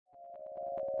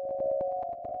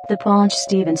The Paunch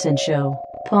Stevenson Show,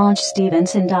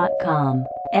 PaunchStevenson.com,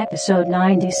 Episode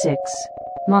 96,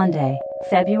 Monday,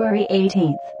 February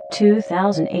 18th,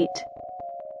 2008.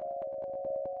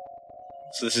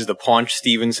 So this is the Paunch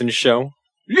Stevenson Show,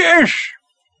 Yes!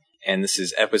 and this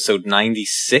is episode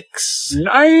 96.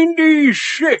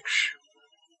 96!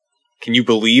 Can you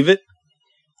believe it?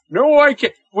 No, I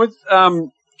can't.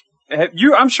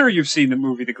 I'm sure you've seen the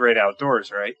movie The Great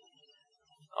Outdoors, right?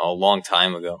 Oh, a long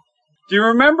time ago. Do you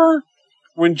remember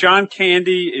when John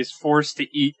Candy is forced to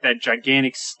eat that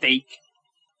gigantic steak?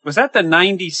 Was that the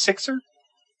 96er?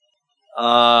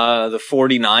 The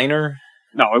 49er?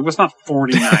 No, it was not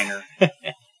 49er.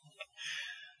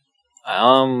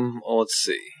 Let's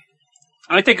see.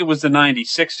 I think it was the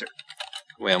 96er.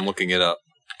 Wait, I'm looking it up.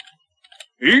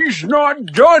 He's not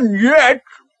done yet.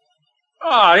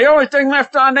 The only thing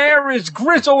left on there is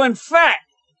grizzle and fat.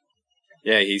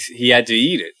 Yeah, he had to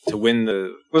eat it to win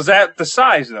the... Was that the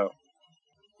size, though?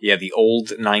 Yeah, the old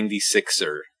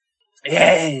 96er.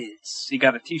 Yes. He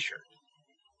got a t-shirt.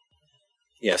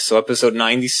 Yeah, so episode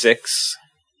 96.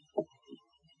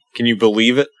 Can you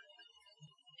believe it?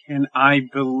 Can I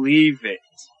believe it?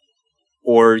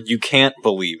 Or you can't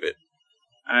believe it?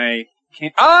 I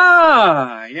can't...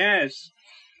 yes.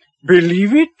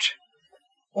 Believe it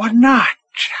or not?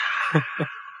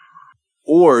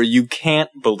 Or you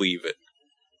can't believe it?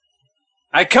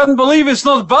 I can't believe it's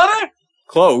not butter?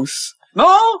 Close.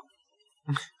 No?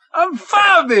 I'm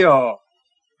Fabio.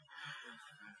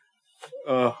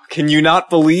 Can you not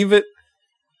believe it?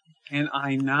 Can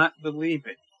I not believe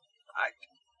it?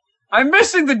 I'm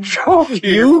missing the joke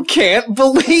here. You can't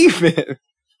believe it.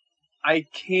 I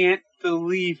can't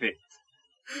believe it.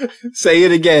 Say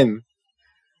it again.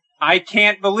 I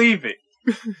can't believe it.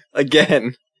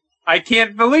 Again. I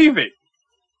can't believe it.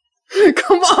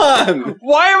 Come on!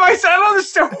 Why am I saying all this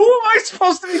stuff? Who am I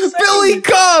supposed to be saying? Billy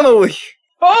Connolly!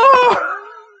 Oh!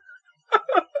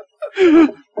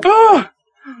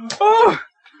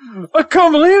 I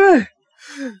can't believe it.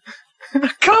 I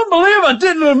can't believe I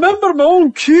didn't remember my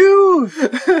own cue.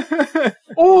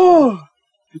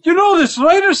 This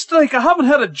writer's strike, I haven't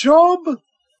had a job.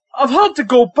 I've had to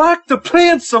go back to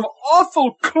playing some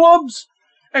awful clubs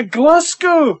in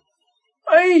Glasgow.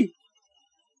 Hey.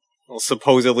 Well,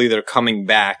 supposedly they're coming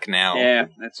back now. Yeah,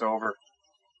 it's over.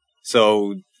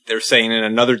 So they're saying in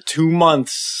another 2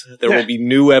 months there will be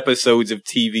new episodes of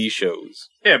TV shows.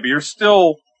 Yeah, but you're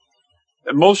still...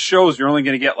 At most shows, you're only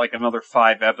going to get like another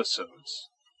 5 episodes.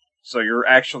 So you're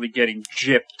actually getting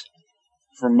gypped.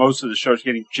 For most of the shows,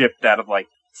 getting gypped out of like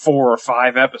 4 or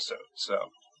 5 episodes,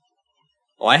 so...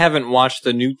 Well, I haven't watched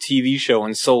a new TV show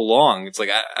in so long. It's like,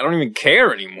 I don't even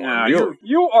care anymore. No, really.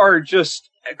 you are just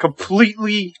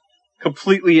completely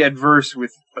adverse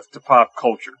with the pop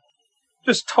culture.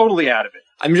 Just totally out of it.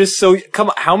 I'm just so... Come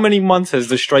on, how many months has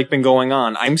the strike been going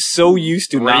on? I'm so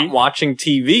used to 3? not watching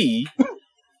TV.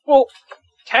 Well,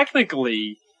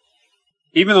 technically,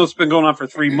 even though it's been going on for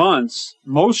 3 months,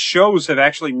 most shows have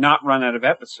actually not run out of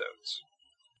episodes.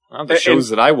 Well, the shows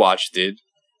that I watched did.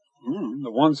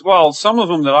 Some of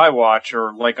them that I watch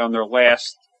are like on their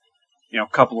last,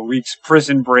 couple of weeks.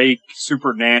 Prison Break,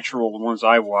 Supernatural, the ones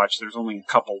I watch, there's only a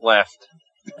couple left.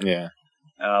 Yeah.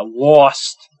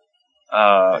 Lost,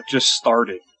 just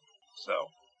started, so.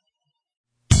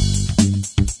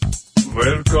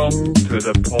 Welcome to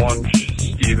the Paunch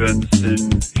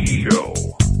Stevenson Show.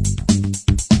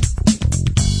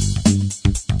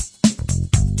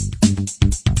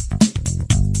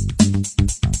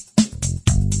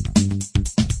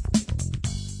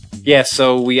 Yeah,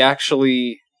 so we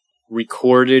actually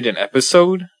recorded an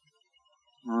episode.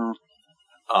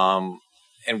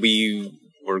 And we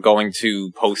were going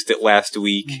to post it last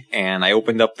week, and I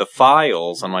opened up the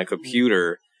files on my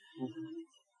computer,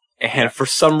 and for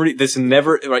some reason, this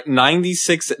never,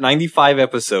 95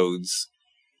 episodes,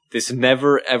 this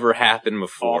never ever happened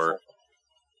before. Awful.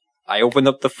 I opened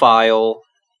up the file,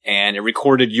 and it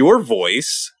recorded your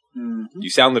voice. Mm-hmm. You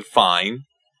sounded fine.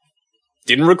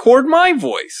 Didn't record my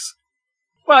voice.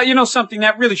 Well, something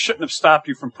that really shouldn't have stopped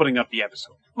you from putting up the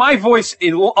episode. My voice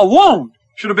alone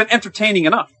should have been entertaining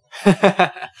enough.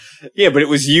 Yeah, but it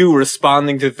was you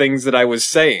responding to things that I was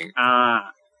saying.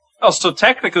 So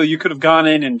technically you could have gone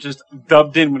in and just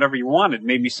dubbed in whatever you wanted,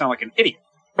 made me sound like an idiot.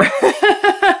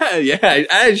 Yeah,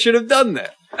 I should have done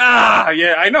that.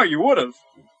 Yeah, I know you would have.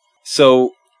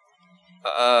 So,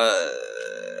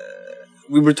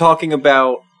 we were talking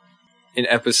about in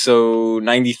episode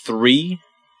 93,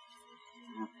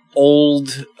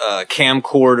 old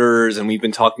camcorders, and we've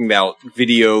been talking about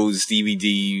videos,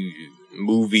 DVD,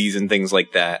 movies, and things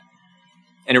like that.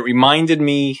 And it reminded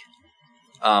me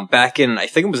back in, I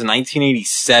think it was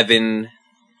 1987,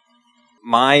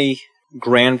 my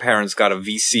grandparents got a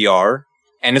VCR,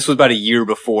 and this was about a year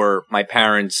before my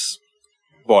parents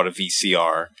bought a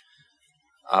VCR,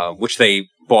 which they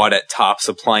bought at Tops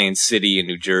Appliance City in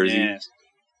New Jersey. Yes.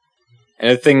 And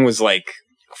the thing was like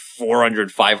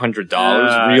 $400,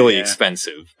 $500, really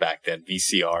expensive back then,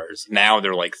 VCRs. Now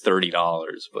they're like $30,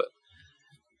 but...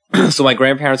 So my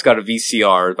grandparents got a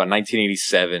VCR about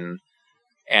 1987,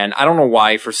 and I don't know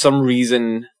why, for some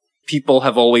reason, people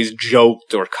have always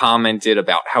joked or commented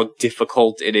about how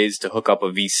difficult it is to hook up a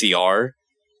VCR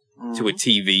to a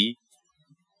TV,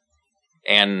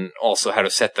 and also how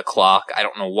to set the clock. I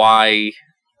don't know why.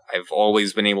 I've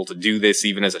always been able to do this,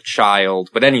 even as a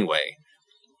child. But anyway,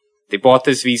 they bought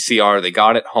this VCR, they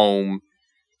got it home,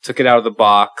 took it out of the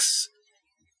box,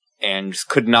 and just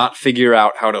could not figure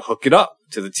out how to hook it up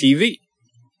to the TV.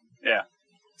 Yeah.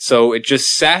 So it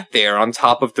just sat there on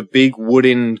top of the big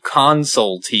wooden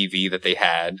console TV that they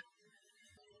had.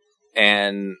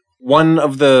 And one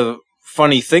of the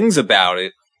funny things about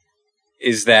it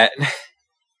is that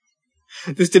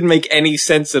this didn't make any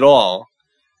sense at all.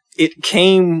 It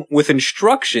came with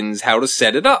instructions how to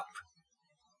set it up.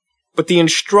 But the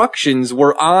instructions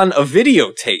were on a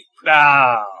videotape.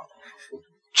 Ah.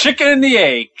 Chicken and the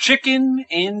egg. Chicken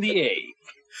and the egg.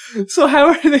 So how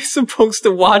are they supposed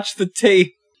to watch the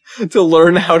tape to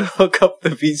learn how to hook up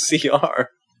the VCR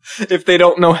if they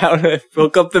don't know how to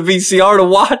hook up the VCR to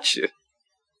watch it?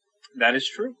 That is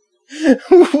true.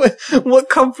 What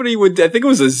company would... I think it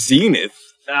was a Zenith.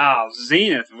 Oh,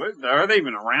 Zenith. Are they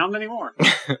even around anymore?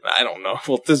 I don't know.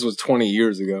 Well, this was 20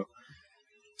 years ago.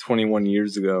 21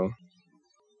 years ago.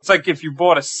 It's like if you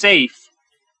bought a safe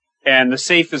and the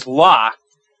safe is locked,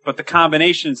 but the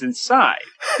combination's inside.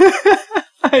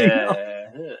 I know.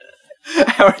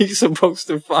 How are you supposed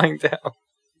to find out?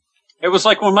 It was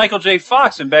like when Michael J.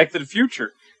 Fox in Back to the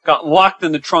Future got locked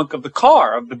in the trunk of the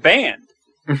car of the band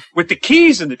with the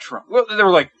keys in the trunk. Well, they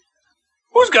were like,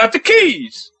 who's got the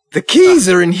keys? The keys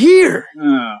are in here.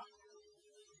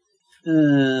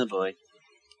 Boy.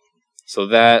 So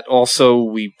that also,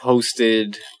 we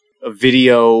posted a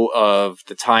video of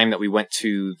the time that we went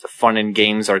to the Fun and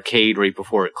Games arcade right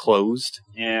before it closed.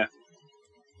 Yeah.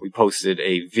 We posted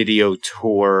a video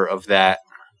tour of that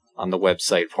on the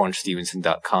website,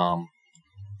 PaunchStevenson.com.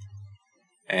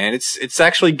 And it's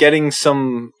actually getting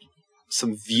some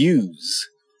views.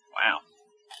 Wow.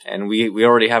 And we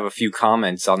already have a few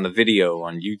comments on the video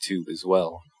on YouTube as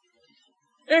well.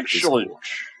 Excellent. Cool.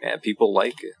 Yeah, people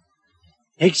like it.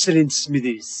 Excellent,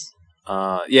 Smithers.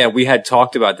 Yeah, we had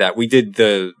talked about that. We did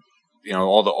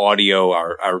all the audio,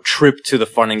 our trip to the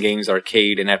Fun and Games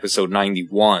arcade in episode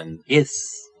 91.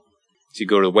 Yes. So you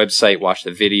go to the website, watch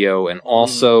the video, and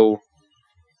also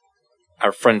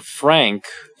our friend Frank,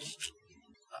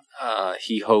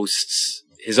 he hosts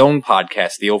his own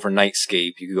podcast, The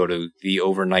Overnightscape. You can go to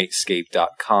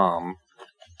theovernightscape.com.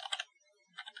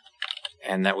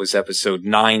 And that was episode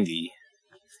 90.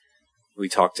 We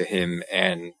talked to him,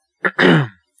 and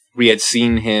we had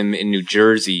seen him in New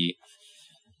Jersey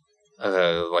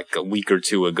like a week or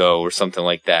two ago or something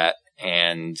like that.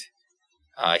 And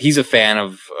he's a fan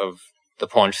of the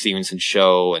Paunch Stevenson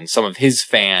Show, and some of his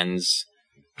fans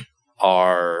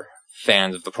are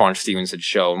fans of the Paunch Stevenson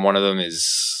Show. And one of them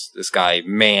is this guy,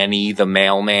 Manny, the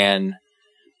mailman.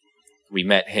 We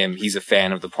met him. He's a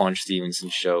fan of the Paunch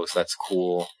Stevenson Show, so that's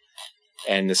cool.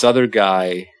 And this other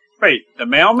guy... Wait, the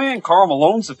mailman? Carl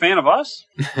Malone's a fan of us?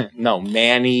 No,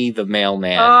 Manny, the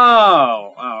mailman.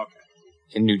 Oh, okay.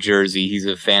 In New Jersey, he's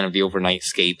a fan of the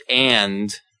Overnightscape,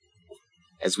 and,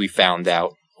 as we found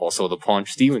out, also the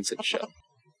Paunch Stevenson Show.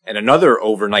 And another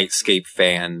Overnightscape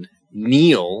fan,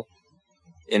 Neil,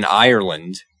 in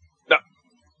Ireland,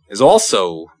 is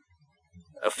also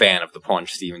a fan of the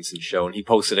Paunch Stevenson Show, and he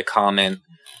posted a comment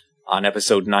on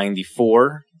episode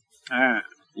 94.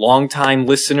 Longtime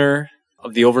listener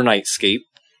of the Overnightscape,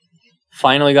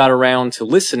 finally got around to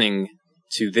listening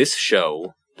to this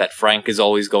show that Frank is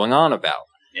always going on about.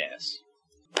 Yes.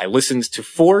 I listened to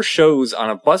 4 shows on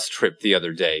a bus trip the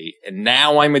other day, and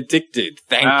now I'm addicted.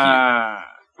 Thank you.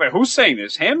 Wait, who's saying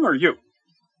this? Him or you?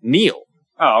 Neil.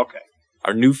 Oh, okay.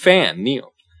 Our new fan,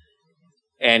 Neil.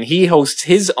 And he hosts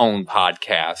his own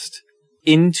podcast,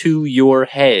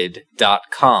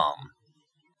 IntoYourHead.com.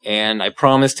 And I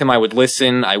promised him I would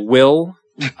listen. I will.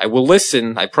 I will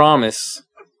listen, I promise.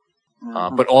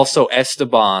 But also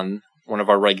Esteban, one of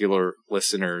our regular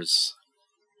listeners,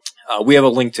 we have a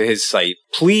link to his site.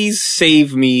 Please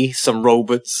save me some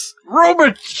robots.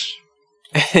 Robots!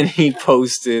 And he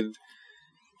posted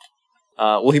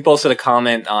Well, he posted a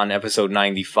comment on episode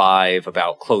 95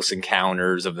 about Close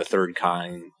Encounters of the Third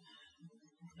Kind.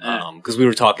 Because we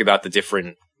were talking about the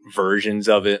different versions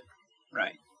of it.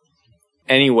 Right.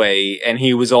 Anyway, and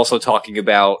he was also talking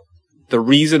about the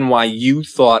reason why you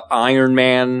thought Iron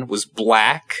Man was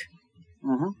black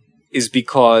is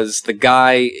because the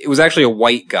guy, it was actually a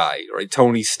white guy, right?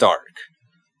 Tony Stark.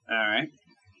 All right.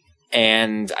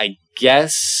 And I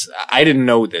guess, I didn't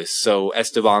know this, so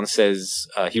Esteban says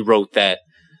he wrote that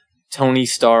Tony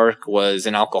Stark was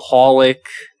an alcoholic,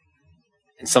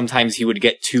 and sometimes he would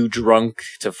get too drunk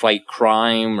to fight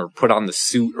crime or put on the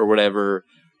suit or whatever,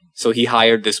 so he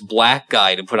hired this black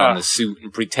guy to put on the suit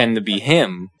and pretend to be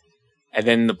him, and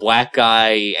then the black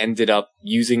guy ended up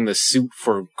using the suit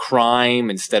for crime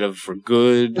instead of for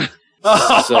good.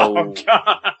 Oh,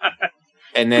 God.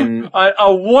 And then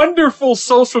a wonderful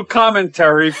social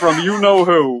commentary from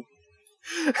you-know-who.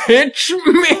 It's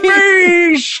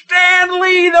Me,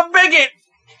 Stanley the Bigot!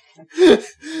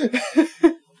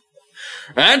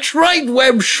 That's right,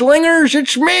 web slingers,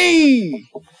 it's me!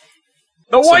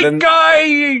 The white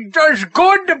guy does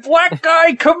good, the black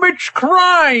guy commits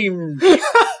crime!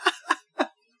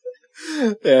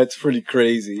 That's pretty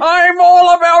crazy. I'm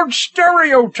all about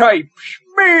stereotypes!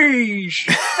 Me,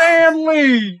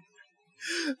 Stanley!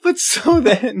 But so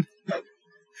then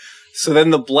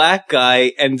the black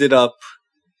guy ended up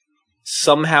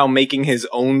somehow making his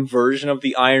own version of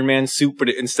the Iron Man suit, but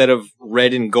instead of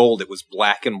red and gold, it was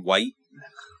black and white.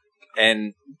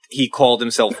 And he called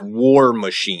himself War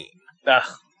Machine. Ugh.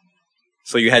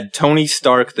 So you had Tony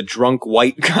Stark, the drunk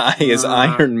white guy, as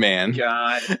Iron Man.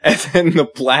 God. And then the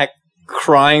black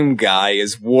crime guy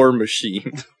as War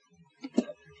Machine.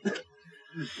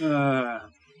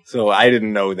 So I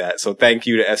didn't know that. So thank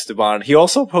you to Esteban. He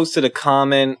also posted a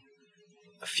comment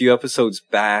a few episodes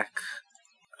back.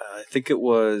 I think it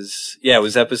was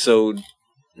episode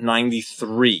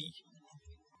 93.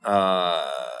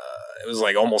 It was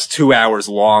like almost 2 hours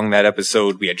long, that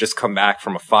episode. We had just come back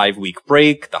from a 5-week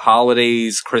break, the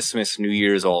holidays, Christmas, New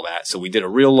Year's, all that. So we did a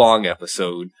real long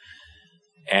episode.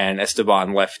 And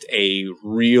Esteban left a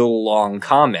real long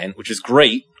comment, which is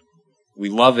great. We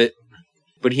love it.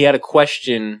 But he had a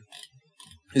question.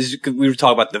 We were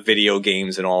talking about the video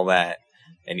games and all that,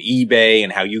 and eBay,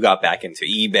 and how you got back into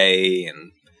eBay,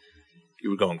 and you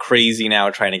were going crazy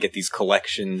now trying to get these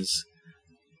collections.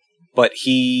 But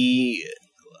he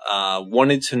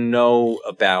wanted to know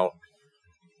about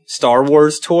Star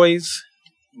Wars toys,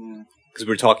 because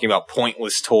we were talking about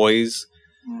pointless toys.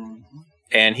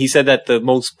 And he said that the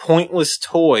most pointless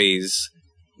toys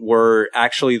were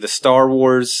actually the Star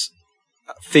Wars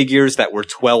figures that were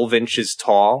 12 inches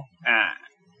tall,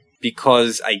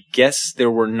 because I guess there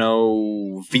were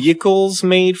no vehicles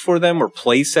made for them or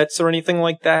play sets or anything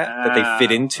like that they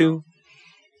fit into.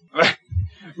 I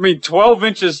mean, 12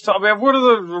 inches tall. I mean, what are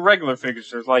the regular figures?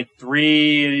 There's like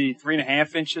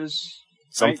 3.5 inches?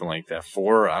 Something like that.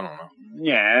 4, I don't know.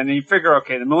 Yeah, and you figure,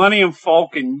 okay, the Millennium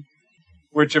Falcon,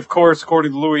 which, of course,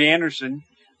 according to Louis Anderson,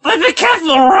 let the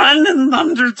Kessel run in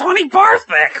under 20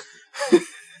 parsec.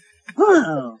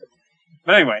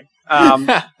 But anyway,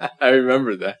 I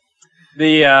remember that.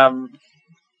 The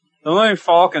Millennium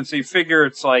Falcon, so you figure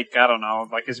it's like, I don't know,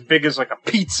 like as big as like a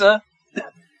pizza,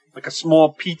 like a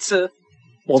small pizza.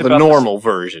 Well, the normal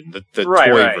version, the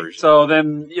toy version. So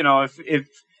then, you know,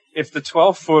 if the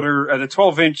 12-footer, the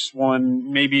 12-inch one,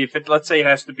 maybe if it, let's say it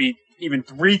has to be even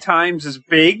 3 times as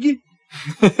big.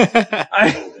 It's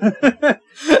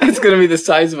going to be the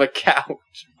size of a couch.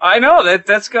 I know,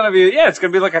 that's going to be, it's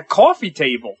going to be like a coffee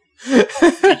table.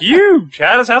 Huge.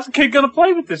 How's the kid going to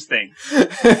play with this thing?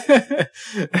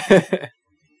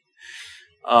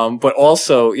 But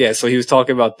also, so he was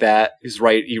talking about that. He's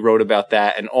right. He wrote about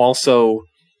that. And also,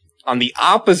 on the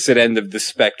opposite end of the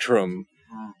spectrum,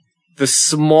 the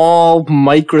small,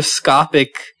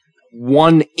 microscopic,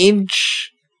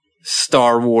 1-inch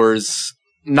Star Wars,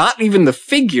 not even the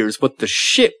figures, but the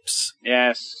ships.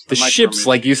 Yes. The ships,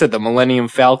 like you said, the Millennium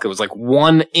Falcon was like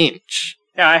 1 inch.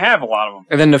 Yeah, I have a lot of them.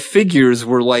 And then the figures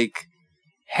were like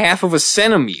half of a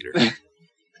centimeter.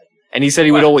 And he said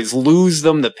he would always lose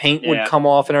them, the paint would come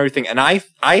off and everything. And I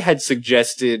had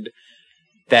suggested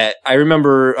that, I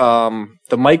remember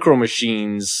the Micro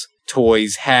Machines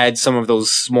toys had some of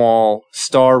those small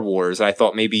Star Wars. I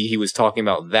thought maybe he was talking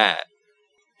about that.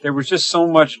 There was just so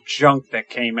much junk that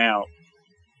came out.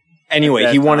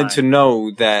 Anyway, he wanted to know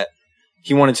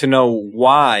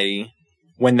why,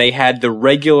 when they had the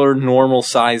regular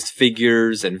normal-sized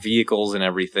figures and vehicles and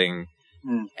everything,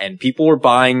 and people were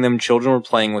buying them, children were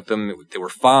playing with them, they were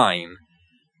fine,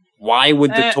 Why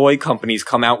would the toy companies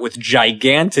come out with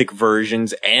gigantic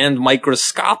versions and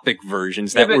microscopic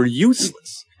versions that were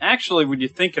useless? Actually, when you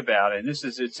think about it, and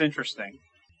it's interesting.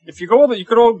 If you you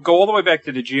could all go all the way back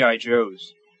to the G.I.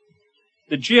 Joes.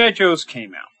 The G.I. Joes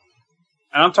came out.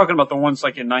 And I'm talking about the ones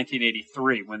like in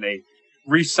 1983 when they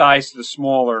resized the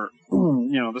smaller,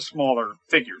 the smaller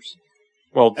figures.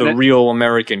 Well, the Real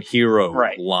American Hero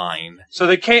right. line. So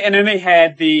they came, and then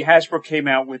Hasbro came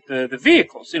out with the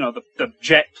vehicles, the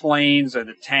jet planes and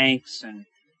the tanks and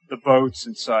the boats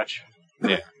and such.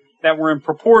 Yeah. That were in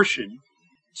proportion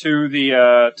to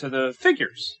the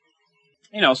figures.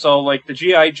 So like the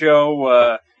G.I.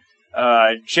 Joe,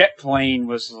 jet plane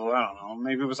was, I don't know,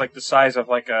 maybe it was like the size of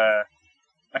like a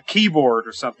keyboard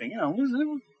or something. It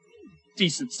was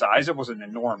decent size. It wasn't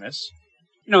enormous.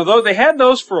 Though they had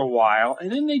those for a while, and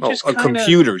then they just a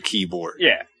computer keyboard.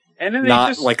 Yeah, and then they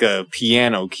not like a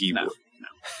piano keyboard.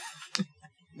 No.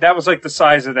 That was like the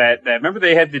size of that. Remember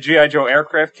they had the G.I. Joe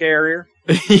aircraft carrier?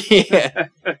 Yeah.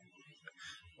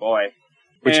 Boy.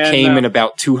 Which came in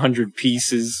about 200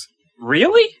 pieces.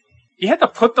 Really? You had to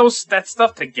put that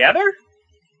stuff together?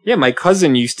 Yeah, my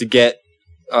cousin used to get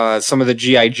some of the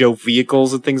G.I. Joe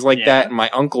vehicles and things like that, and my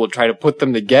uncle would try to put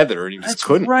them together, and he just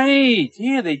couldn't. Right.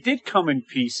 Yeah, they did come in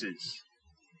pieces.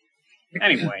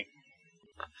 Anyway.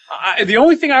 The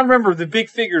only thing I remember of the big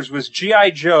figures was G.I.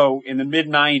 Joe in the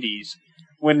mid-'90s,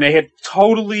 when they had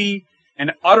totally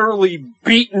and utterly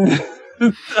beaten,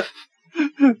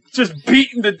 just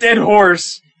beaten the dead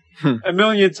horse a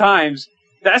million times.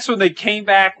 That's when they came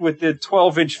back with the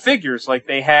 12-inch figures like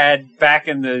they had back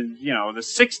in the, the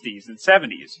 60s and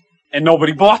 70s. And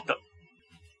nobody bought them.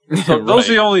 So those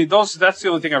are that's the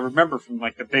only thing I remember from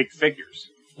like the big figures.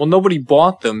 Well, nobody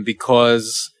bought them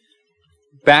because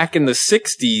back in the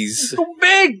 60s... So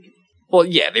big! Well,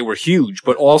 yeah, they were huge,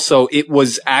 but also it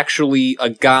was actually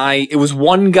it was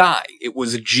one guy. It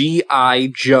was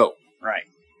G.I. Joe. Right.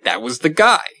 That was the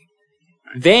guy.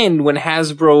 Right. Then when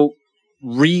Hasbro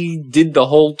redid the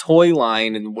whole toy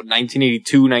line in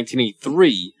 1982,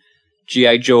 1983,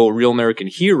 G.I. Joe, A Real American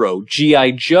Hero,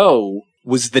 G.I. Joe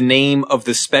was the name of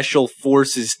the Special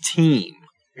Forces team.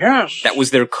 Yes. That was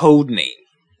their code name.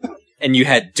 And you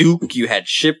had Duke, you had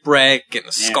Shipwreck,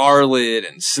 and Scarlet,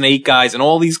 and Snake Eyes, and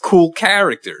all these cool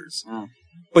characters. Mm.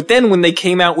 But then when they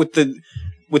came out with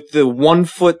the 1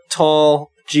 foot tall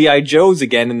G.I. Joes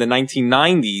again in the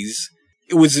 1990s,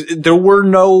 there were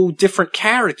no different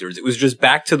characters. It was just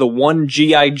back to the one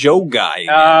G.I. Joe guy.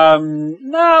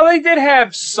 No, they did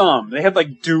have some. They had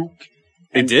like Duke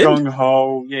and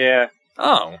Gung-Ho, yeah.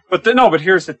 Oh. But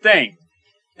here's the thing.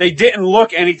 They didn't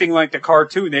look anything like the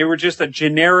cartoon. They were just a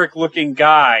generic looking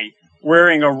guy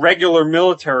wearing a regular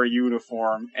military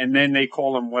uniform, and then they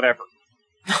call him whatever.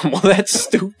 Well, that's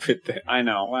stupid then. I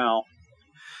know, well.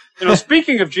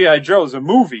 Speaking of G.I. Joe, there's a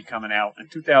movie coming out in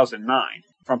 2009.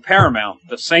 From Paramount,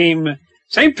 the same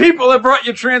people that brought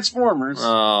you Transformers.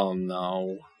 Oh,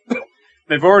 no.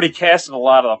 They've already casted a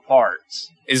lot of the parts.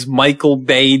 Is Michael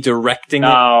Bay directing it?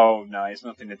 No, it has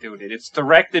nothing to do with it. It's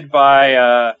directed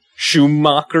by...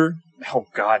 Schumacher? Oh,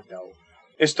 God, no.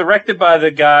 It's directed by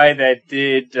the guy that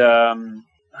did...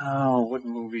 what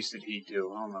movies did he do?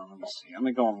 Hold on, let me see. I'm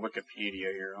going to go on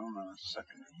Wikipedia here. Hold on a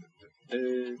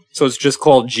second. So it's just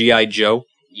called G.I. Joe?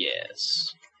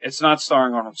 Yes. It's not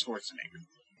starring Arnold Schwarzenegger.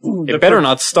 It better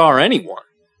not star anyone.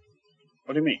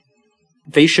 What do you mean?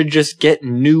 They should just get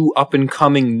new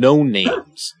up-and-coming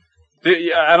no-names.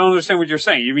 I don't understand what you're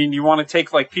saying. You mean you want to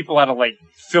take, like, people out of, like,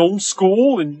 film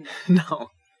school and... No,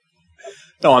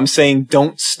 I'm saying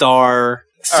don't star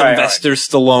Sylvester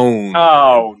Stallone.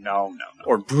 Oh, no.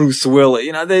 Or Bruce Willis.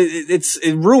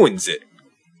 It ruins it.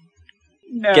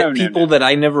 Get people that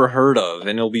I never heard of,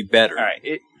 and it'll be better. All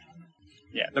right.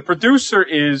 The producer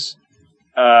is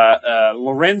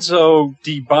Lorenzo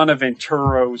Di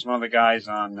Bonaventura, who's one of the guys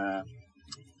on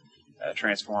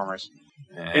Transformers.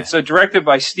 It's directed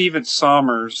by Steven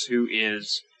Sommers, who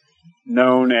is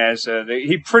known as...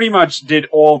 he pretty much did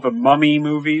all the Mummy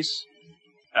movies.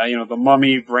 The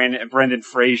Mummy, Brendan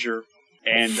Fraser,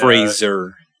 and...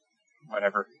 Fraser.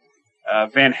 Whatever.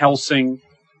 Van Helsing.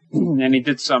 And he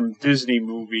did some Disney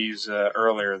movies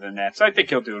earlier than that. So I think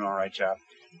he'll do an alright job.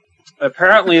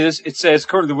 Apparently, it says,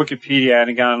 according to Wikipedia, and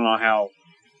again, I don't know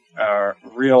how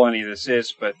real any of this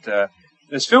is, but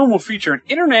this film will feature an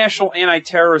international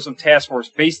anti-terrorism task force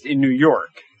based in New York,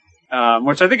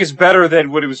 which I think is better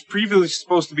than what it was previously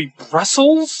supposed to be.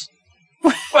 Brussels?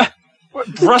 What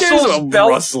Brussels?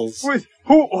 Brussels.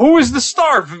 Who is the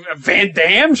star? Van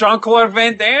Damme? Jean-Claude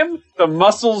Van Damme? The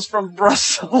muscles from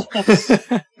Brussels?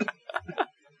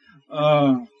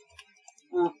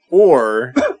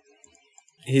 Or...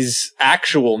 his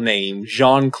actual name,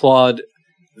 Jean-Claude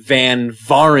Van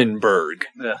Varenberg.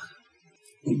 Ugh.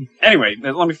 Anyway,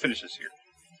 let me finish this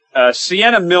here.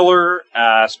 Sienna Miller,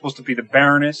 supposed to be the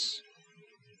Baroness.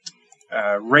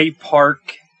 Ray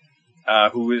Park,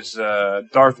 who is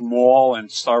Darth Maul in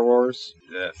Star Wars,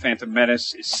 Phantom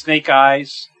Menace, is Snake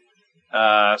Eyes.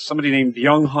 Somebody named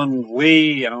Young-Hun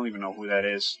Lee, I don't even know who that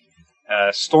is.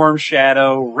 Storm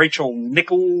Shadow, Rachel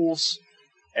Nichols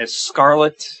as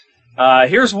Scarlet.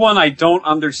 Here's one I don't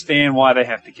understand why they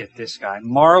have to get this guy.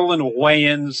 Marlon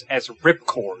Wayans as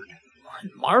Ripcord.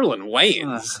 Marlon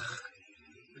Wayans?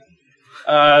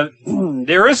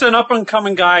 There is an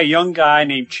up-and-coming guy, a young guy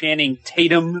named Channing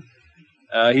Tatum.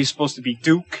 He's supposed to be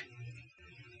Duke.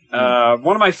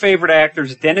 One of my favorite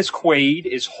actors, Dennis Quaid,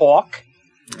 is Hawk.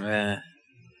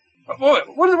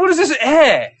 What is this?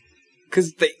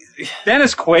 Because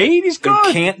Dennis Quaid? He's good.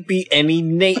 There can't be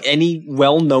any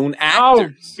well-known Oh,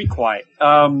 actors. be quiet.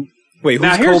 Wait,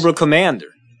 who's Cobra Commander?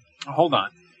 Hold on.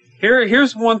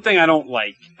 Here's one thing I don't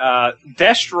like.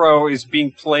 Destro is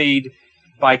being played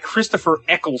by Christopher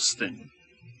Eccleston,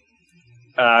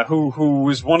 who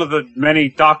is one of the many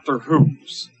Doctor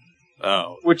Who's.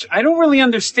 Oh. Which I don't really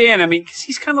understand. I mean, 'cause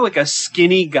he's kind of like a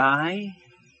skinny guy.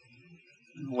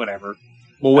 Whatever.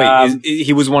 Well, wait,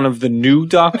 he was one of the new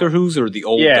Doctor Who's or the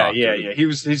old Doctor Who? Yeah.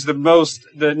 He's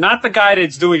not the guy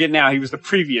that's doing it now. He was the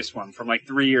previous one from like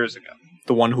 3 years ago.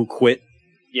 The one who quit?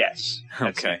 Yes.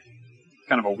 Okay.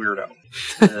 Kind of a weirdo.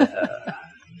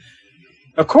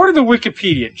 According to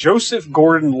Wikipedia, Joseph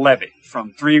Gordon-Levitt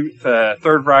from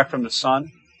Third Rock from the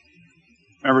Sun.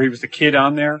 Remember he was the kid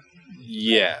on there?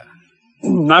 Yeah.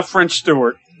 Not French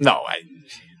Stewart. No,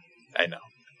 I know.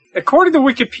 According to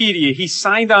Wikipedia, he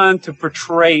signed on to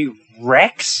portray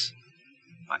Rex.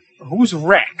 Who's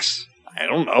Rex? I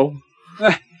don't know.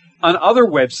 On other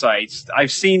websites,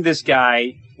 I've seen this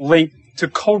guy linked to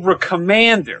Cobra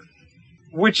Commander,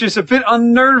 which is a bit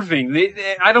unnerving.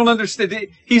 I don't understand.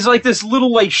 He's like this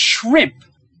little like shrimp,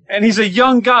 and he's a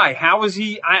young guy. How is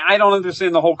he? I don't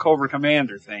understand the whole Cobra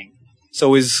Commander thing.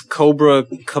 So is Cobra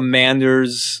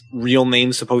Commander's real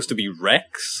name supposed to be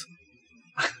Rex?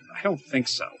 I don't think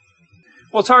so.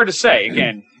 Well, it's hard to say.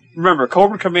 Again, remember,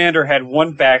 Cobra Commander had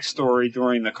one backstory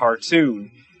during the cartoon,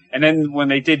 and then when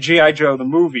they did G.I. Joe the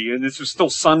movie, and this was still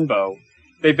Sunbow,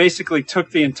 they basically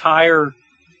took the entire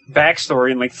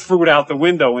backstory and like threw it out the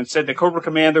window and said that Cobra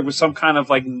Commander was some kind of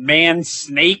like man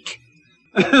snake.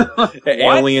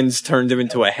 Aliens turned him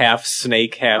into a half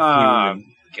snake, half human.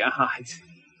 God.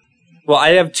 Well,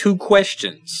 I have two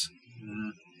questions.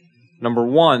 Number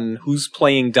one, who's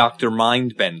playing Dr.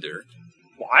 Mindbender?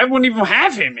 Well, I wouldn't even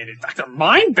have him in it. Dr.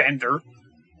 Mindbender?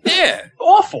 Yeah.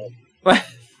 Awful.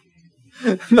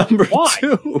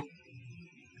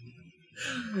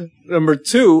 Number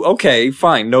two, okay,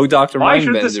 fine, no Dr. Why Mindbender.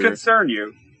 should this concern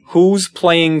you? Who's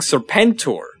playing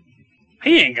Serpentor?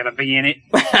 He ain't gonna be in it.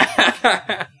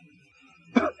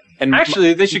 And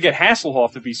actually, they should get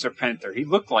Hasselhoff to be Serpentor. He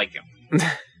looked like him.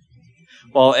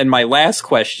 Well, and my last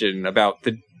question about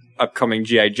the upcoming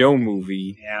G.I. Joe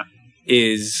movie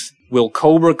is, will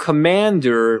Cobra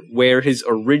Commander wear his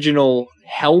original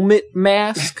helmet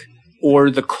mask or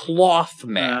the cloth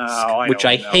mask, which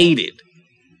I hated?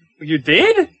 You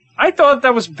did? I thought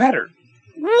that was better.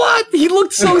 What? He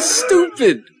looked so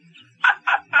stupid.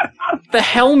 The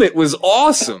helmet was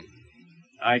awesome.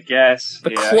 I guess.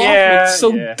 The cloth looked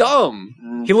so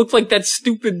dumb. He looked like that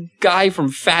stupid guy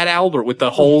from Fat Albert with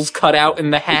the holes cut out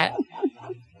in the hat.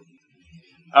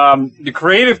 The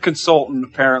creative consultant,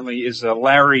 apparently, is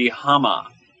Larry Hama,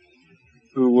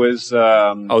 who was...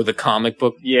 the comic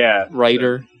book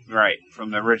writer? Right,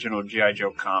 from the original G.I.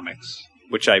 Joe comics.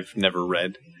 Which I've never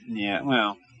read. Yeah,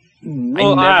 well...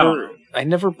 I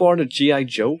never bought a G.I.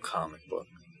 Joe comic book.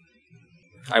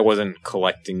 I wasn't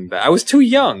collecting that. I was too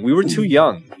young. We were too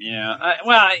young. Yeah.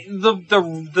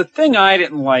 The thing I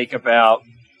didn't like about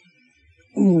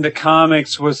the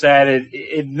comics was that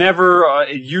it never,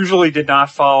 it usually did not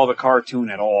follow the cartoon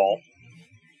at all.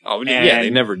 Oh, yeah, they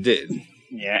never did.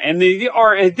 Yeah, and the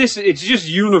art, it's just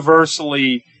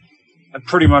universally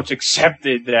pretty much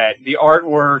accepted that the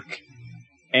artwork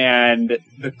and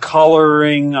the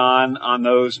coloring on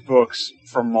those books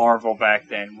from Marvel back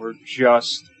then were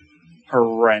just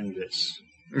horrendous.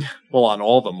 Well, on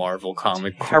all the Marvel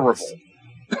comic books. Terrible.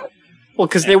 Well,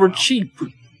 because they were cheap.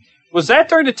 Was that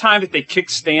during the time that they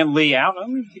kicked Stan Lee out? I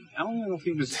don't know if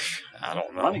he was... I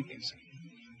don't know. Running things.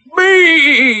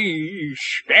 Me,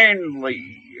 Stan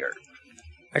Lee.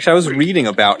 Actually, I was reading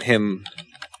about him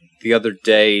the other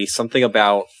day. Something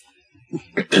about...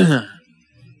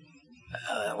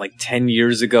 like 10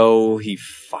 years ago, he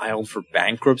filed for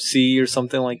bankruptcy or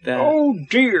something like that. Oh,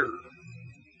 dear.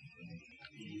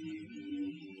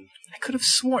 I could have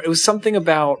sworn it was something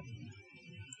about...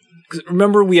 'cause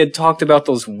remember we had talked about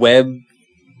those web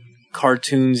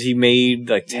cartoons he made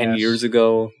like 10 years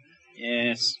ago?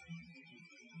 Yes.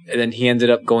 And then he ended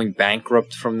up going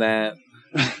bankrupt from that.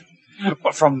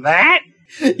 But from that?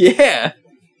 Yeah.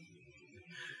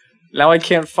 Now I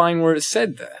can't find where it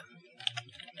said that.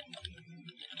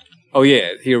 Oh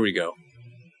yeah, here we go.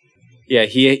 Yeah,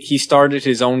 he started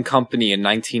his own company in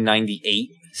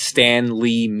 1998, Stan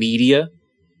Lee Media.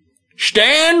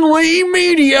 Stan Lee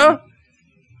Media!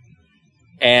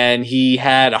 And he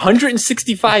had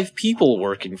 165 people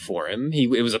working for him.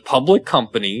 It was a public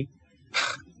company.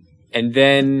 And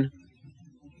then,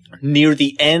 near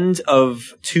the end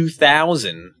of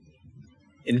 2000,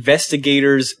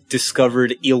 investigators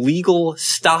discovered illegal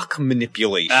stock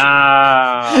manipulation.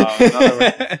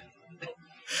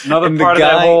 Another part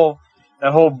of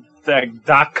that whole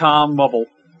 .com bubble.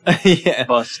 Yeah.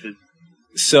 Busted.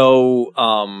 So,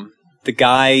 the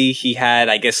guy he had,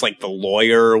 I guess, like the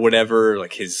lawyer or whatever,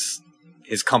 like his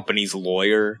company's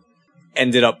lawyer,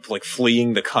 ended up like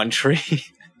fleeing the country.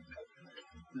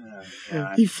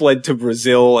 God. He fled to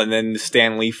Brazil, and then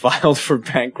Stan Lee filed for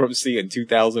bankruptcy in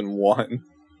 2001.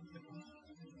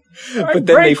 But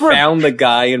then they found the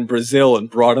guy in Brazil and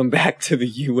brought him back to the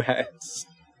U.S.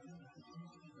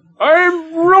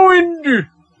 I'm ruined!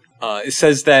 It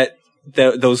says that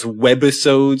those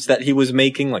webisodes that he was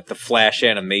making, like the Flash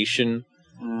animation,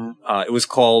 it was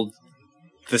called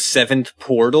The Seventh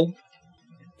Portal,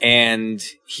 and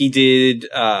he did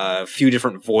a few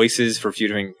different voices for a few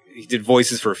different... He did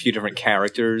voices for a few different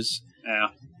characters. Yeah.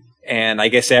 And I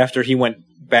guess after he went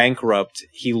bankrupt,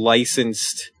 he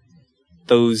licensed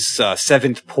those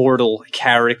Seventh Portal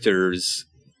characters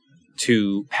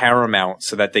to Paramount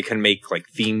so that they can make like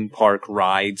theme park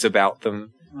rides about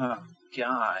them. Oh,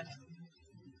 God.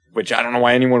 Which I don't know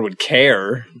why anyone would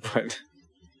care, but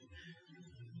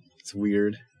it's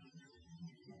weird.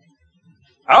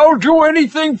 I'll do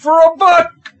anything for a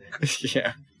buck!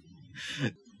 Yeah.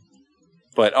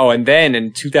 But, and then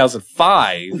in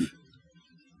 2005,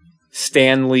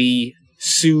 Stan Lee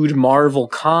sued Marvel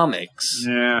Comics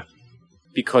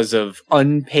because of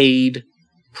unpaid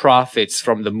profits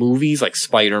from the movies, like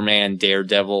Spider-Man,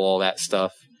 Daredevil, all that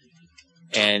stuff.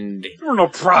 And there were no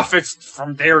profits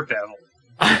from Daredevil.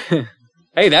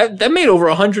 Hey, that made over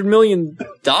 $100 million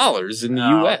in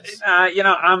the U.S.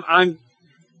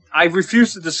 I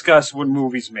refuse to discuss what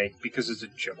movies make because it's a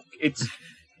joke.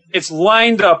 It's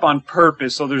lined up on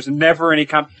purpose, so there's never any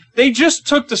They just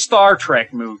took the Star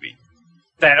Trek movie.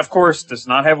 That, of course, does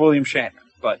not have William Shatner,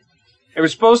 but it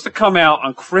was supposed to come out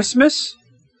on Christmas.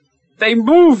 They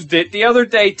moved it the other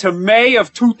day to May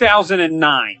of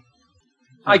 2009.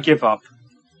 I give up.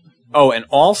 Oh, and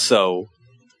also,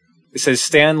 it says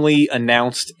Stan Lee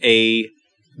announced a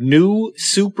new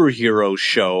superhero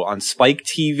show on Spike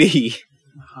TV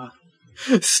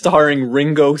starring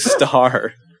Ringo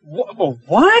Starr.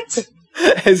 What?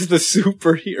 As the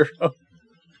superhero.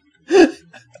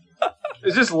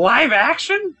 Is this live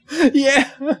action? Yeah.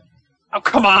 Oh,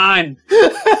 come on.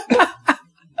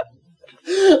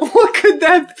 What could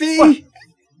that be?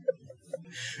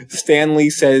 Stan Lee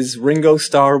says Ringo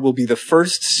Starr will be the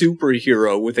first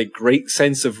superhero with a great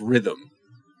sense of rhythm.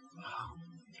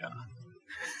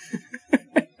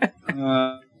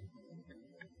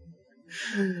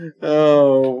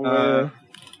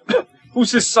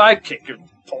 Who's his sidekick?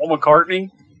 Paul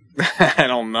McCartney? I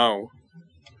don't know.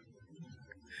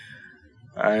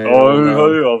 I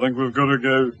think we've got to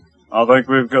go. I think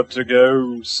we've got to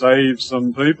go save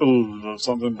some people or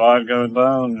something bad going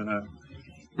down, you know.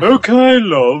 Okay,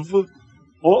 love.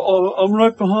 I'm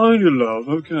right behind you, love.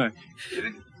 Okay.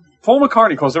 Paul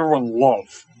McCartney calls everyone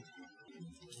love.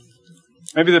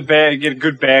 Maybe get a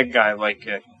good bad guy like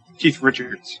Keith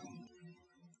Richards.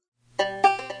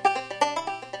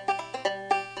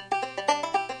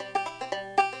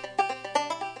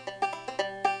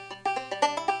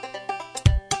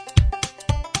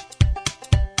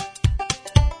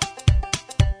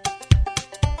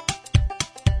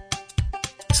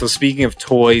 So speaking of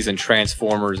toys and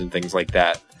Transformers and things like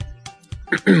that,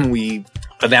 we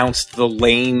announced the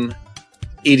Lame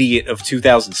Idiot of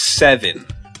 2007.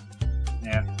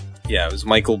 Yeah, it was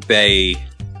Michael Bay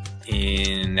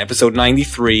in episode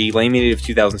 93, Lame Idiot of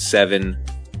 2007.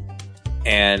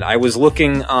 And I was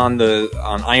looking on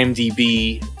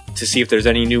IMDb to see if there's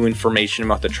any new information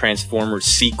about the Transformers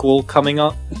sequel coming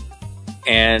up.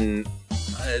 And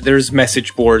there's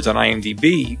message boards on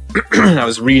IMDb. I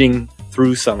was reading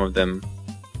through some of them,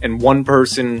 and one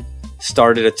person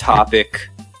started a topic: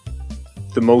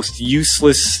 the most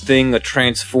useless thing a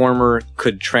Transformer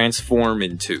could transform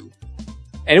into.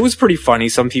 And it was pretty funny.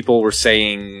 Some people were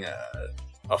saying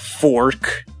a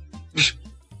fork.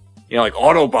 You know, like,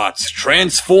 Autobots,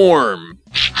 transform!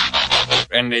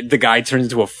 And the guy turns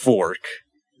into a fork.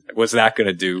 What's that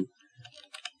gonna do?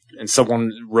 And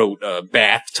someone wrote a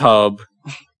bathtub.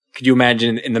 Could you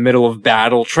imagine in the middle of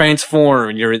battle, transform,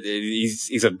 and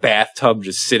he's a bathtub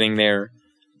just sitting there?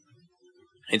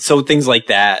 And so things like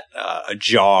that, a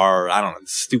jar, I don't know,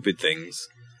 stupid things.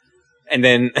 And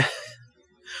then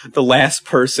the last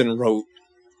person wrote,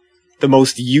 the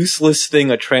most useless thing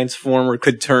a Transformer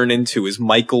could turn into is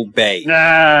Michael Bay.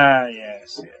 Ah,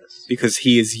 yes. Because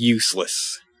he is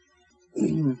useless.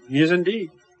 He is indeed.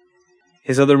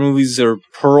 His other movies are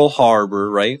Pearl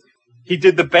Harbor, right? He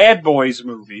did the Bad Boys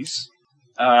movies.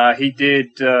 He did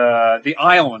The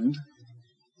Island,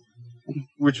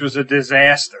 which was a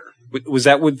disaster. Was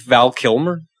that with Val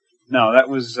Kilmer? No, that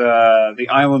was The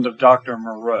Island of Dr.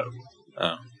 Moreau.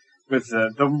 Oh. With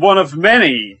the one of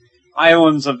many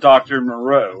Islands of Dr.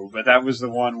 Moreau, but that was the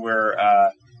one where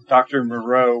Dr.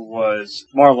 Moreau was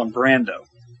Marlon Brando.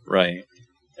 Right.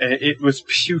 It was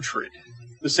putrid,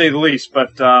 to say the least.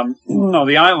 But no,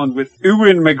 The Island with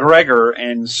Ewan McGregor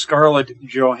and Scarlett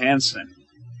Johansson.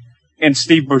 And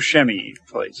Steve Buscemi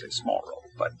plays a small role,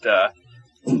 but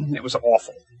it was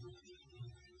awful.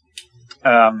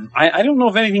 I don't know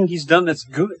of anything he's done that's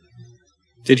good.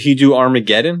 Did he do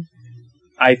Armageddon?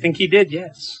 I think he did,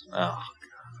 yes. Oh.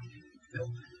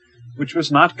 Which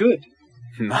was not good.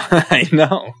 I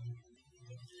know.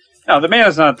 No, the man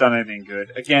has not done anything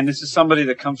good. Again, this is somebody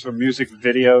that comes from music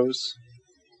videos.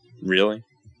 Really?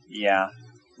 Yeah.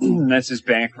 That's his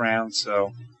background,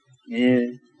 so... yeah.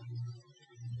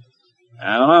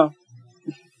 I don't know.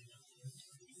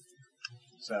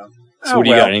 So what do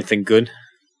you got? Anything good?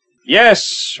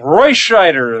 Yes, Roy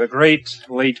Scheider, the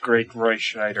late great Roy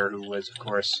Scheider, who was, of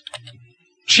course,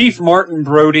 Chief Martin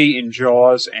Brody in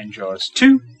Jaws and Jaws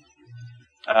 2.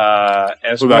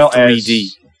 As what well about 3D?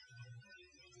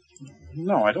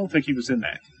 No, I don't think he was in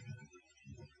that.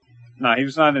 No, he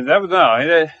was not in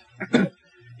that. No,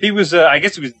 he was. I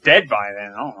guess he was dead by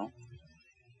then. I don't know.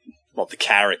 Well, the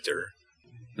character,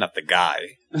 not the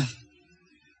guy.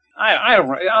 I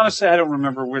don't. Honestly, I don't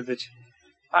remember where the.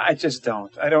 I just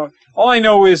don't. I don't. All I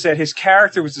know is that his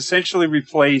character was essentially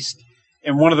replaced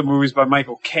in one of the movies by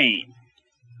Michael Caine.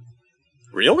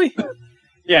 Really?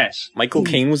 Yes. Michael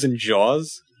Caine was in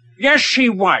Jaws? Yes, he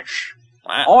was.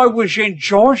 Wow. I was in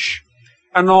Jaws,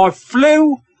 and I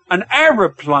flew an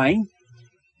aeroplane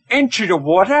into the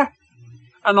water,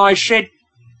 and I said,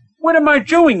 what am I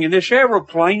doing in this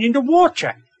aeroplane in the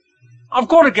water? I've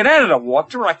got to get out of the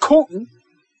water. I couldn't.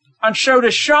 And so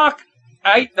the shark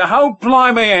ate the whole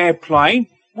blimey airplane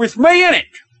with me in it.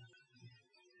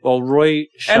 Well, Roy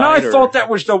Scheider... And I thought that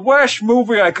was the worst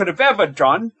movie I could have ever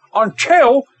done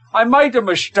until I made the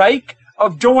mistake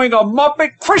of doing a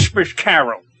Muppet Christmas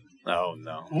Carol. Oh,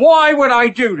 no. Why would I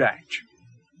do that?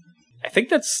 I think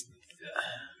that's...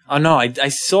 Oh, no, I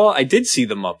did see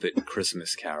the Muppet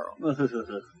Christmas Carol.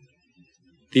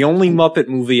 The only Muppet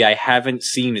movie I haven't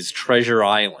seen is Treasure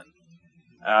Island.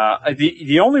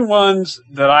 The only ones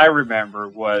that I remember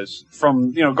was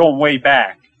from, going way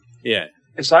back. Yeah.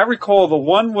 As I recall, the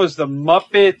one was the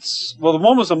Muppets... Well, the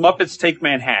one was the Muppets Take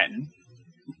Manhattan.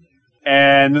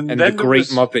 And then the Great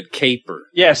Muppet Caper.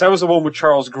 Yes, that was the one with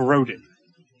Charles Grodin.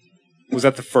 Was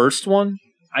that the first one?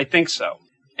 I think so.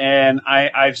 And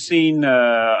I've seen...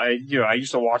 I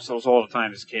used to watch those all the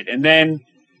time as a kid. And then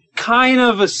kind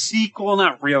of a sequel,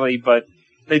 not really, but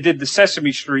they did the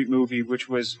Sesame Street movie, which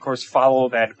was, of course, Follow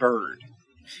That Bird.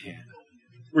 Yeah.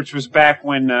 Which was back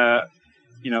when...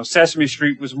 Sesame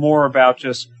Street was more about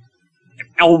just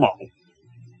Elmo.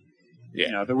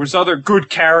 Yeah. There was other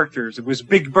good characters. It was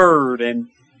Big Bird and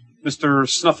Mr.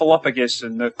 Snuffleupagus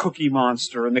and the Cookie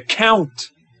Monster and the Count.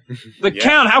 The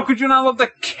Count! How could you not love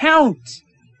the Count?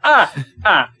 And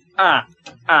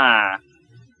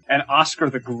Oscar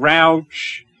the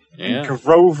Grouch. Yeah. And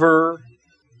Grover.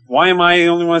 Why am I the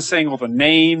only one saying all the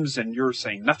names and you're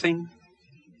saying nothing?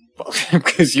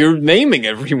 Because you're naming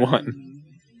everyone.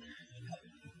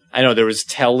 I know, there was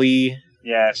Telly.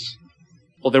 Yes.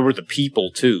 Well, there were the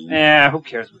people, too. Yeah, who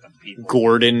cares about the people?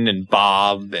 Gordon and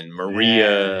Bob and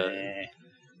Maria.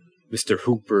 Mr.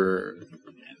 Hooper.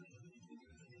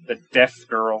 The deaf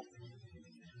girl.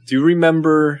 Do you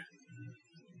remember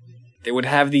they would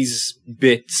have these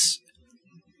bits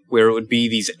where it would be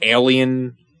these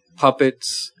alien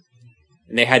puppets,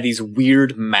 and they had these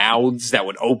weird mouths that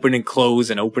would open and close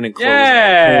and open and close,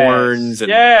 and horns, and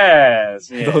yes.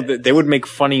 they would make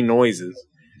funny noises.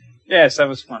 Yes, that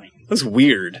was funny. That's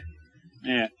weird.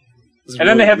 Yeah. That's And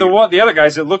then they really had weird. the other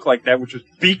guys that looked like that, which was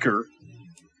Beaker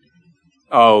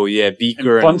Oh, yeah,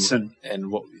 Beaker and Bunsen.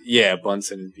 Yeah,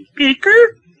 Bunsen and Beaker.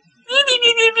 Beaker?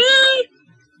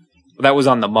 Well, that was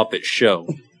on the Muppet Show.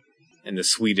 And the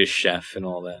Swedish Chef and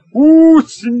all that. Ooh,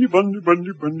 Cindy Bundy.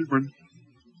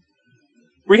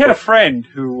 We had a friend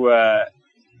who,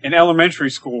 in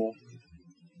elementary school,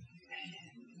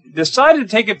 decided to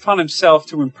take it upon himself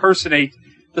to impersonate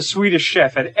the Swedish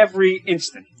Chef at every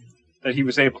instant that he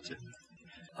was able to.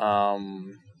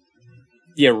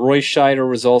 Yeah, Roy Scheider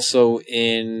was also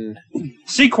in...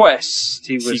 Sequest.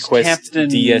 He was Sequest Captain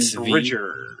DSV.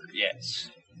 Bridger. Yes.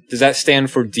 Does that stand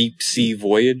for Deep Sea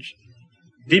Voyage?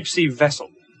 Deep Sea Vessel.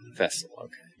 Vessel,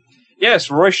 okay. Yes,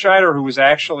 Roy Scheider, who was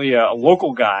actually a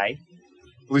local guy,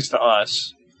 at least to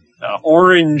us,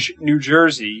 Orange, New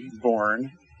Jersey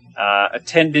born,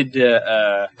 attended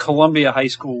Columbia High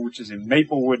School, which is in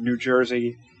Maplewood, New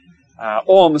Jersey,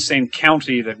 all in the same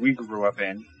county that we grew up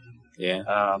in.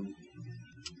 Yeah.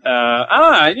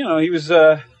 He was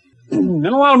in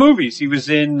a lot of movies. He was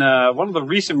in one of the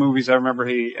recent movies I remember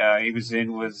he was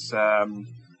in was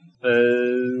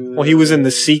Well, he was in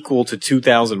the sequel to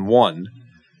 2001,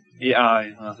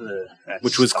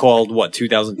 which was called, what,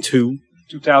 2002?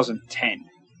 2010.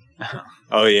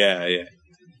 Oh, yeah, yeah.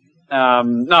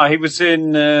 No, he was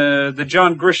in the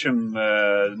John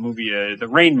Grisham movie, The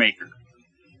Rainmaker,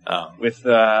 with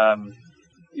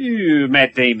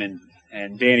Matt Damon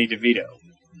and Danny DeVito.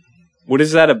 What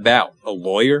is that about? A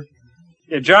lawyer?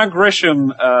 Yeah, John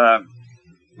Grisham,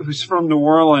 who's from New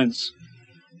Orleans,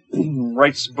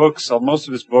 writes books. Most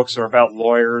of his books are about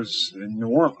lawyers in New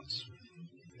Orleans.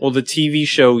 Well, the TV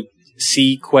show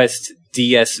Sequest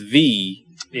DSV,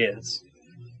 Yes.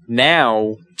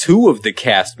 now 2 of the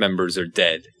cast members are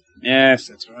dead. Yes,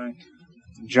 that's right.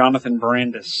 Jonathan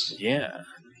Brandis, Yeah.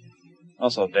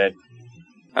 also dead.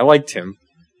 I liked him.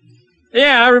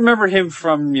 Yeah, I remember him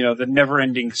from, the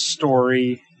Never-Ending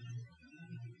Story.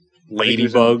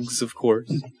 Ladybugs, of course.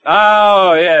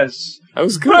 Oh, yes. That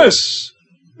was good. Yes!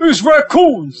 These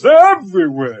raccoons, they're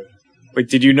everywhere. Wait,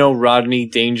 did you know Rodney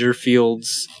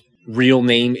Dangerfield's real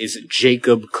name is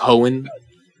Jacob Cohen?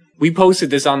 We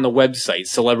posted this on the website,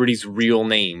 celebrities' real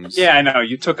names. Yeah, I know.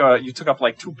 You took up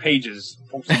like 2 pages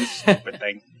posting this stupid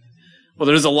thing. Well,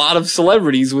 there's a lot of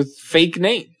celebrities with fake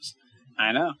names.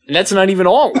 I know. And that's not even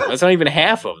all of them. That's not even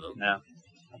half of them. No.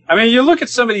 I mean, you look at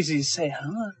some of these and you say,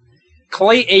 huh?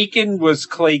 Clay Aiken was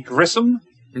Clay Grissom.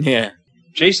 Yeah.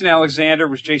 Jason Alexander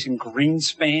was Jason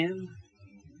Greenspan.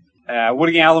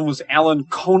 Woody Allen was Alan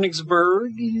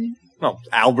Konigsberg. Well,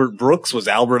 Albert Brooks was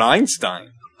Albert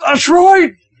Einstein. That's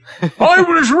right! I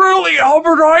was really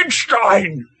Albert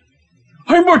Einstein!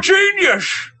 I'm a genius!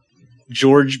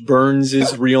 George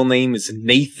Burns' real name is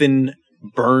Nathan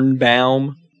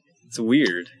Birnbaum. It's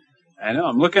weird. I know.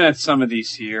 I'm looking at some of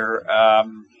these here. A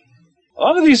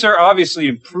lot of these are obviously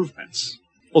improvements.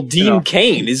 Well, Dean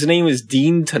Cain, his name is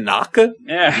Dean Tanaka?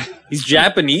 Yeah. He's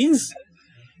Japanese?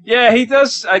 Yeah, he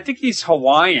does. I think he's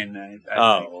Hawaiian. I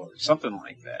think, or something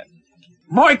like that.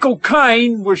 Michael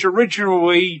Caine was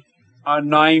originally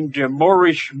named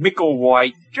Maurice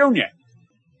Micklewhite Jr.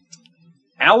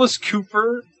 Alice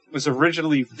Cooper was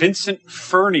originally Vincent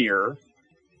Fernier.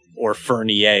 Or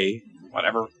Fernier.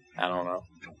 Whatever. I don't know.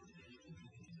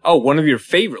 Oh, one of your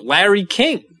favorite, Larry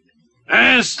King.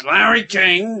 Yes, Larry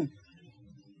King.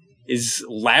 Is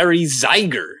Larry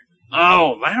Zeiger.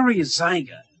 Oh, Larry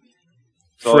Zeiger.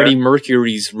 Freddie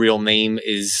Mercury's real name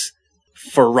is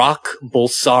Farak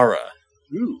Bulsara.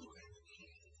 Ooh.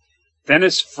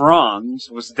 Dennis Franz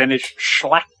was Dennis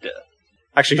Schlachter.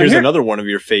 Actually, here's another one of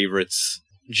your favorites.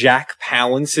 Jack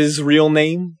Palance's real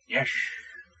name Yes.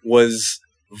 was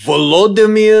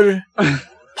Volodymyr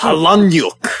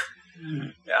Palahniuk.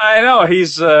 I know,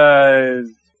 he's,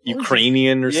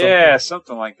 Ukrainian or something? yeah,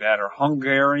 something like that, or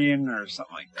Hungarian, or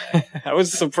something like that. I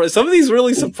was surprised. Some of these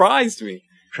really surprised me.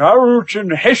 Charlton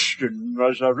Heston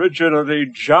was originally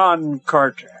John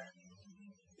Carter.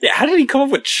 Yeah, how did he come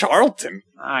up with Charlton?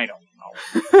 I don't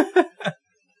know.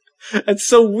 That's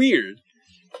so weird.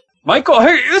 Hey,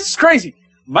 this is crazy.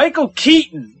 Michael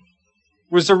Keaton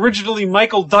was originally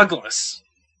Michael Douglas.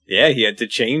 Yeah, he had to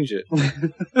change it.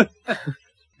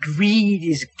 Greed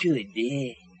is good,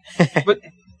 yeah.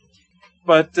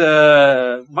 But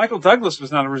Michael Douglas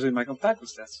was not originally Michael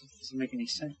Douglas. That doesn't make any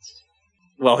sense.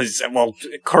 Well,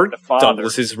 Kirk The father.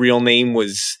 Douglas's real name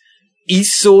was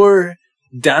Isor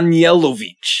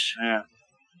Danielovich. Yeah.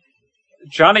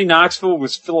 Johnny Knoxville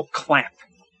was Philip Clapp.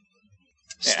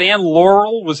 Yeah. Stan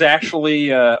Laurel was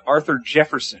actually Arthur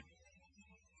Jefferson.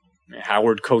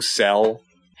 Howard Cosell,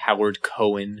 Howard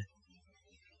Cohen.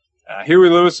 Huey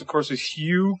Lewis, of course, was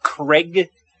Hugh Craig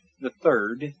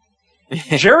III.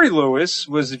 Jerry Lewis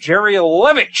was Jerry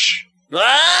Levitch.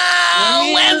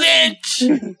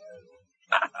 Levitch!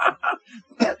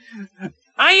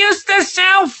 I used to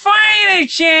sell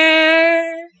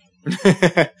furniture.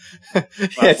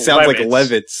 It sounds like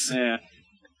Levitz. Yeah.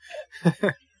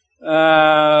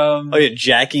 Oh yeah,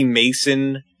 Jackie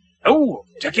Mason. Oh,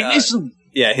 Jackie Mason.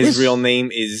 Yeah, his real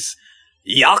name is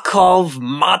Yakov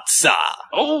Matza.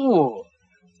 Oh,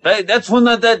 that's when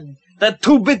that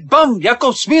two-bit bum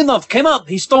Yakov Smirnov came up.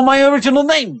 He stole my original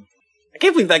name. I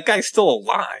can't believe that guy's still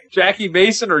alive. Jackie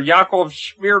Mason or Yakov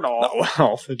Smirnov? Oh,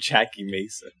 well, Jackie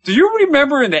Mason. Do you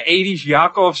remember in the 80s,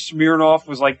 Yakov Smirnov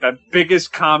was like the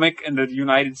biggest comic in the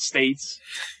United States?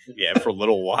 Yeah, for a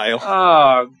little while.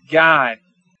 Oh, God.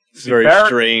 It's very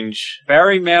strange.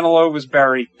 Barry Manilow was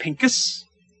Barry Pincus.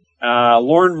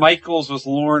 Lorne Michaels was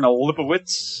Lorne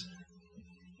Lipowitz.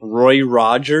 Roy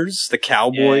Rogers, the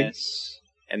cowboy. Yes.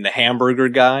 And the hamburger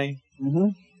guy. Mm-hmm.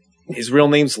 His real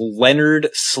name's Leonard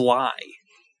Sly.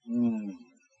 Mm.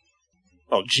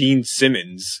 Oh, Gene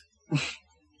Simmons.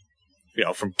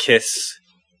 From Kiss.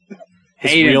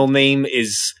 His Hayden. real name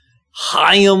is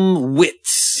Chaim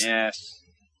Witz. Yes.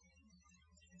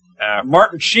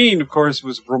 Martin Sheen, of course,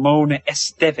 was Ramon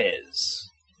Estevez.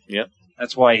 Yep.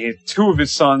 That's why two of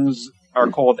his sons are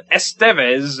called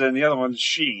Estevez, and the other one's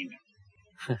Sheen.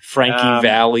 Frankie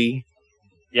Valli.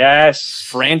 Yes.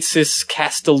 Francis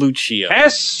Castelluccio.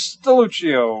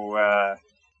 Castelluccio.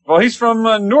 Well, he's from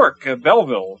Newark,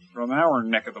 Belleville, from our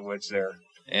neck of the woods there.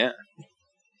 Yeah.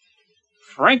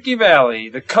 Frankie Valli,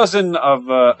 the cousin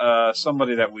of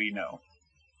somebody that we know.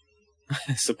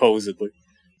 Supposedly.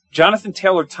 Jonathan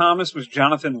Taylor Thomas was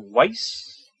Jonathan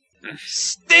Weiss.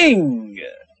 Sting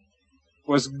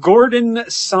was Gordon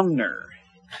Sumner.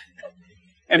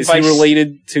 And is he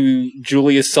related to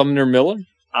Julius Sumner Miller?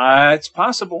 It's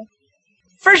possible.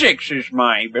 Physics is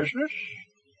my business.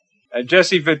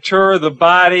 Jesse Ventura, the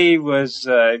body, was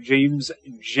James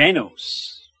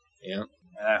Janos. Yeah.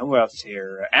 Who else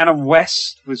here? Adam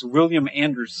West was William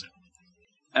Anderson.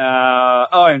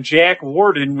 And Jack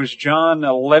Warden was John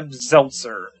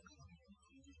Lebzeltzer.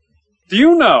 Do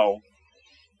you know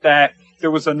that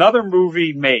there was another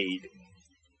movie made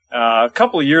a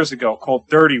couple of years ago called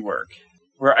Dirty Work?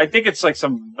 Where I think it's like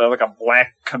like a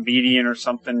black comedian or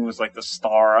something was like the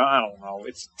star. I don't know.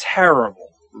 It's terrible.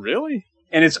 Really?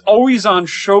 And it's always on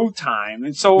Showtime.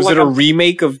 And so was it a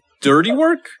remake of Dirty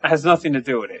Work? It has nothing to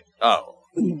do with it. Oh.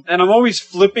 And I'm always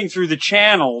flipping through the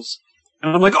channels,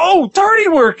 and I'm like, oh, Dirty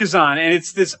Work is on, and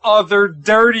it's this other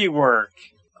Dirty Work.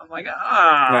 I'm like,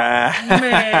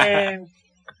 man.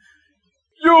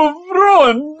 You've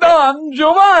ruined Don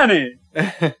Giovanni.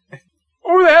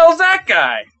 Who the hell's that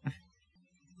guy?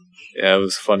 Yeah, it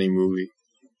was a funny movie.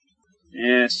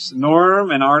 Yes, Norm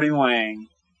and Artie Lang.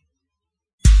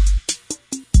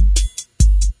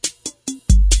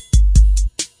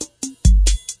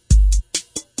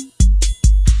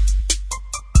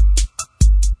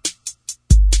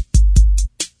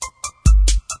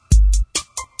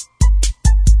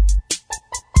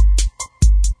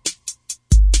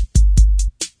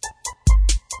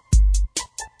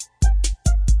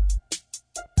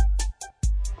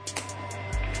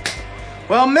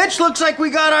 Well, Mitch, looks like we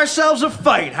got ourselves a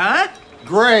fight, huh?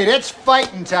 Great, it's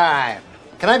fighting time.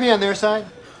 Can I be on their side?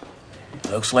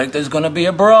 Looks like there's gonna be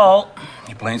a brawl.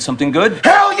 You playing something good?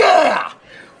 Hell yeah!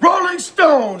 Rolling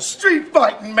Stones, street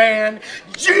fighting man,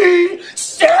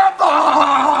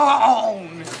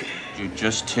 G7! You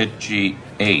just hit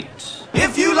G8.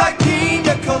 If you like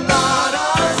pina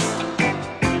coladas,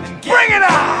 bring it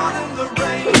on!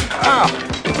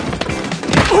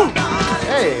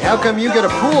 Hey, how come you get a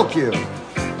pool cue?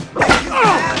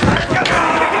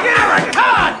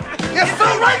 You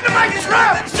fell right into my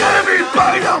trap! Jeremy,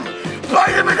 bite him!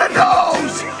 Bite him in the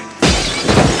nose!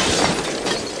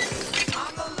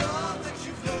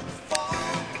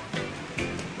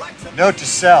 Note to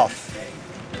self.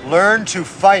 Learn to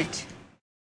fight.